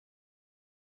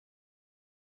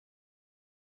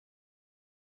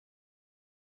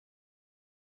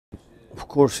Of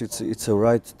course, it's a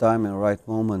right time and right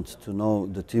moment to know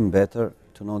the team better,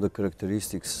 to know the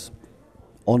characteristics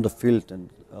on the field and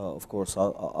of course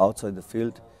outside the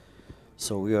field.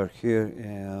 So we are here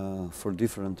for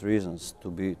different reasons,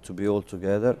 to be all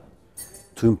together,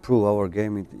 to improve our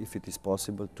game if it is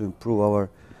possible, to improve our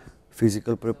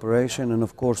physical preparation, and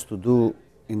of course to do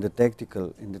in the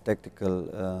tactical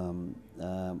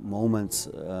moments,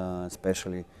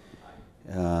 especially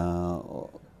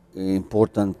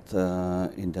important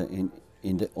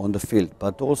on the field.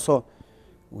 But also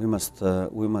we must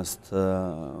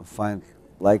find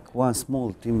like one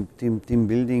small team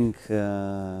building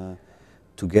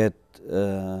to get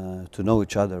to know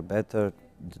each other better,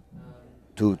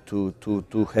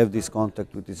 to have this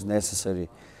contact which is necessary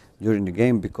during the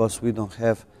game, because we don't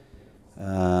have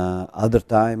other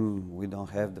time, we don't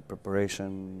have the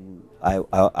preparation.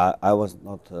 I was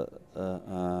not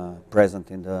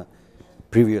present in the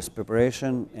previous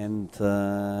preparation, and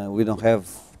we don't have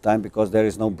time because there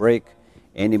is no break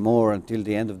anymore until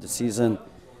the end of the season,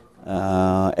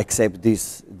 except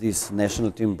this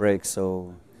national team break.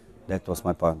 So that was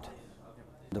my point.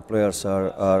 The players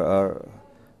are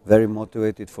very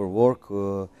motivated for work.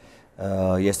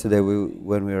 Yesterday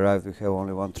when we arrived we have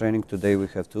only one training. Today we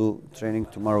have two training.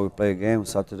 Tomorrow we play a game.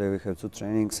 Saturday we have two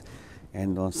trainings,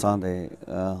 and on Sunday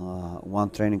one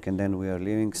training, and then we are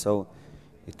leaving. So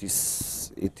it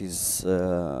is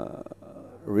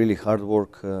really hard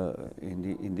work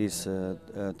in these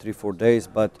 3-4 days,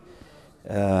 but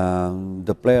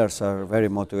the players are very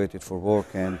motivated for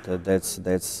work, and that's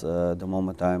the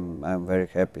moment I'm very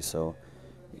happy. So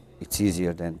it's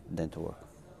easier than to work.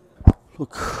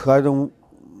 Look, I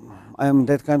am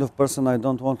that kind of person. I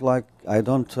don't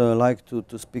like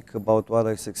to speak about what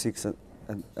I succeed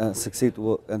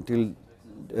until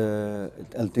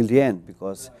the end,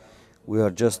 because we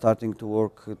are just starting to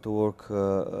work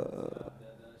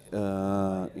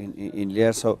in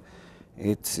Lier. So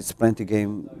it's plenty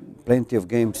of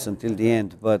games until the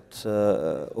end. But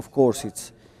of course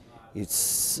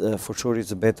it's for sure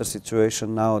it's a better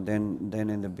situation now than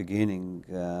in the beginning.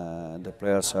 The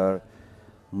players are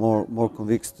more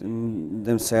convinced in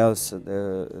themselves.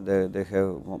 They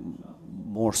have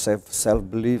more self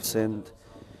beliefs, and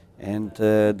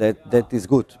that is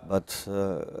good. But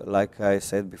like I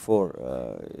said before,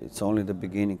 it's only the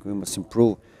beginning. We must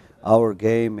improve our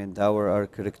game and our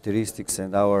characteristics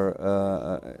and our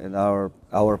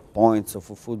points of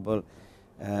football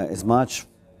as much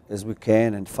as we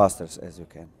can and faster as we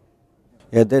can.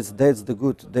 Yeah, that's the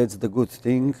good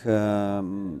thing.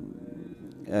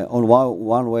 On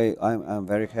one way, I'm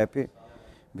very happy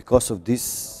because of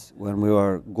this. When we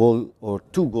were goal or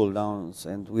 2 goal downs,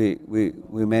 and we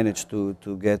managed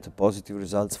to get positive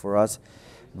results for us.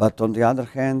 But on the other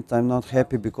hand, I'm not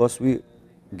happy because we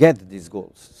get these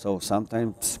goals. So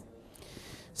sometimes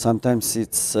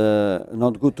it's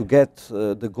not good to get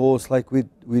the goals like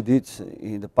we did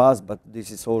in the past. But this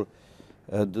is all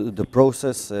the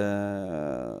process.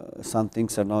 Some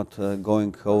things are not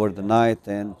going over the night,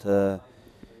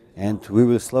 and we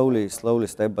will slowly,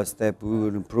 step by step, we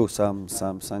will improve some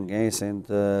games and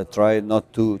try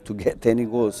not to get any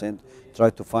goals and try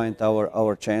to find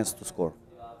our chance to score.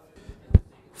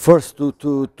 First,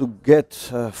 to get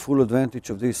full advantage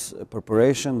of this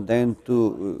preparation, then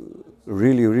to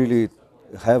really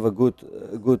have a good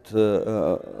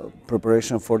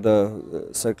preparation for the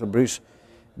Circle Bridge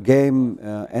game,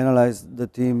 analyze the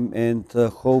team, and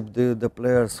hope the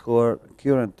players who are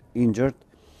currently injured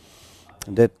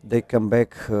that they come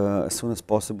back as soon as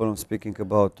possible. I'm speaking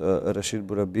about Rashid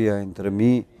Burabia and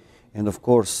Rami, and of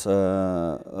course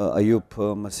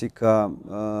Ayub Masika.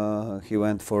 He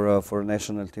went for a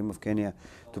national team of Kenya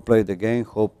to play the game.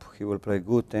 Hope he will play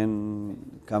good and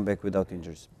come back without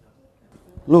injuries.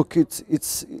 Look,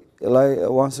 it's like,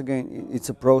 once again, it's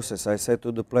a process. I said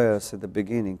to the players at the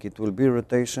beginning, it will be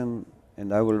rotation,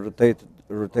 and I will rotate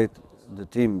the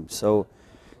team. So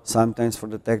sometimes for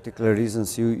the tactical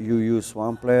reasons you use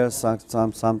one player,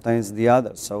 sometimes the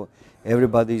other. So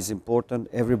everybody is important,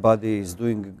 everybody is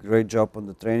doing a great job on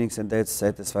the trainings, and that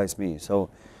satisfies me. So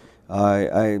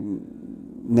I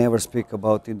never speak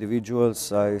about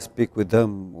individuals, I speak with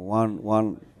them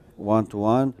one to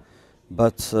one.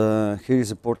 But here is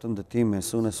important the team. As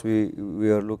soon as we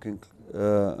are looking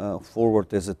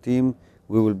forward as a team,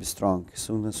 we will be strong. As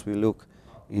soon as we look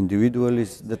individually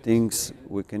the things,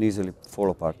 we can easily fall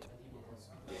apart.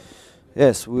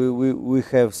 Yes, we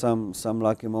have some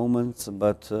lucky moments,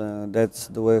 but that's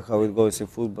the way how it goes in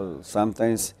football.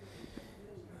 Sometimes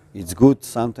it's good,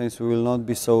 sometimes we will not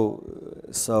be so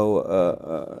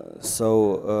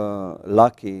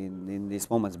lucky in these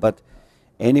moments. But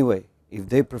anyway, if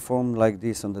they perform like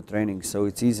this on the training, so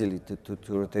it's easily to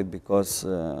rotate, because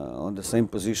on the same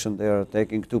position they are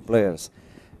taking two players,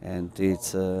 and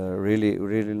it's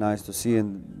really nice to see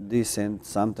this. And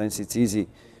sometimes it's easy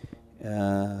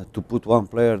to put one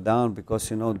player down,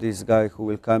 because you know this guy who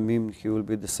will come in, he will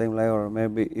be the same level or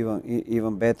maybe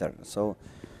even better. So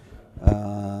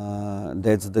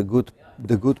that's the good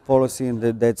policy, and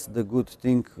that's the good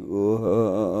thing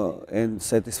and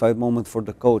satisfied moment for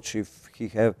the coach if he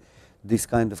have this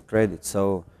kind of credit.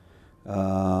 So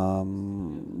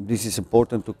this is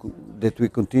important that we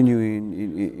continue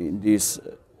in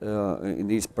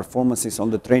these performances on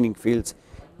the training fields,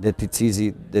 that it's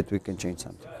easy that we can change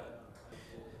something.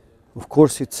 Of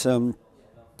course, it's at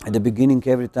the beginning.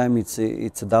 Every time it's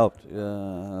a doubt,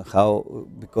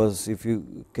 because if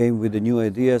you came with the new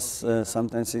ideas,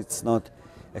 sometimes it's not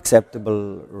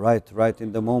acceptable right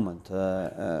in the moment.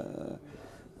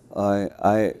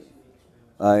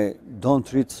 I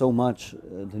don't read so much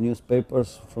the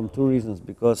newspapers from two reasons: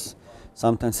 because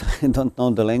sometimes I don't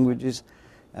know the languages,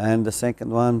 and the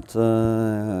second one,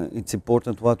 it's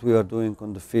important what we are doing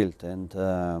on the field. And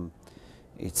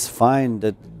it's fine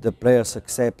that the players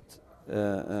accept,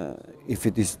 if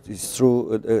it is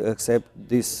true, accept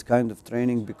this kind of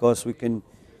training, because we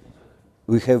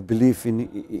have belief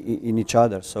in each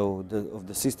other. So of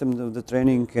the system of the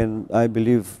training, and I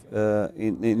believe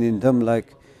in them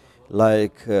like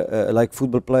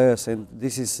football players, and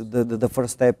this is the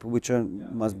first step which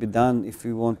must be done if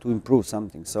we want to improve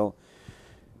something. So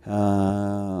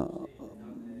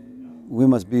we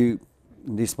must be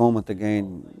in this moment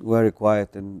again very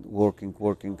quiet and working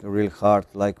real hard,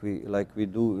 like we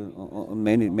do on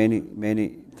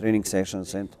many training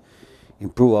sessions, and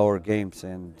improve our games.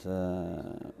 And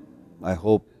I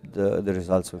hope the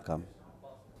results will come.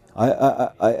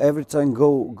 I every time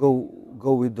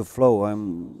go with the flow.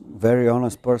 I'm very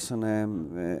honest person,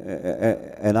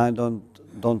 and I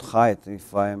don't hide.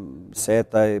 If I'm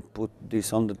sad, I put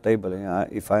this on the table.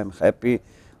 If I'm happy,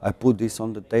 I put this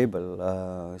on the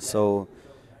table. So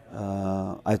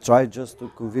I try just to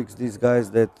convince these guys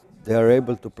that they are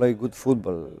able to play good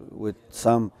football with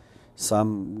some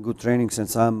good trainings and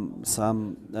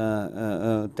some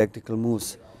tactical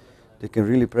moves. They can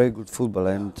really play good football,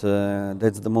 and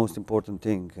that's the most important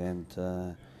thing. And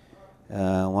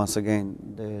once again,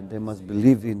 they must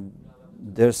believe in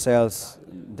themselves,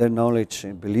 their knowledge,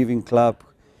 and believe in club,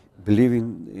 believe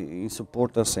in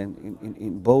supporters, and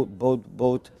in both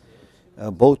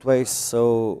ways.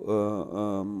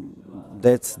 So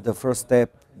that's the first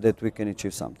step that we can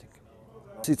achieve something.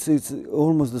 It's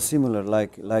almost similar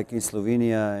like in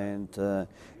Slovenia, and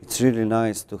it's really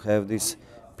nice to have this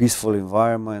peaceful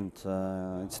environment.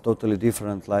 It's totally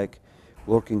different, like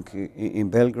working in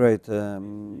Belgrade.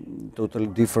 Totally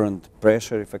different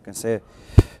pressure, if I can say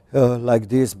like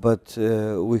this. But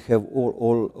we have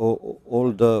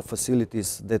all the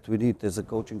facilities that we need as a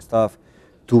coaching staff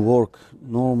to work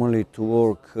normally, to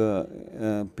work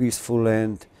peaceful,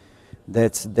 and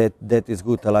that is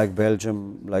good. I like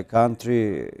Belgium, like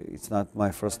country. It's not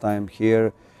my first time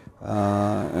here.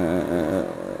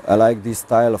 I like this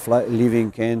style of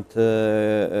living, and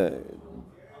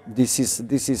this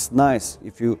is nice.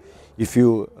 If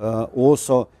you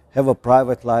also have a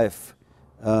private life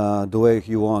the way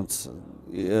he wants,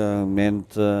 and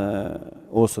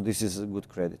also this is a good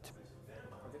credit.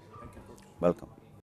 Welcome.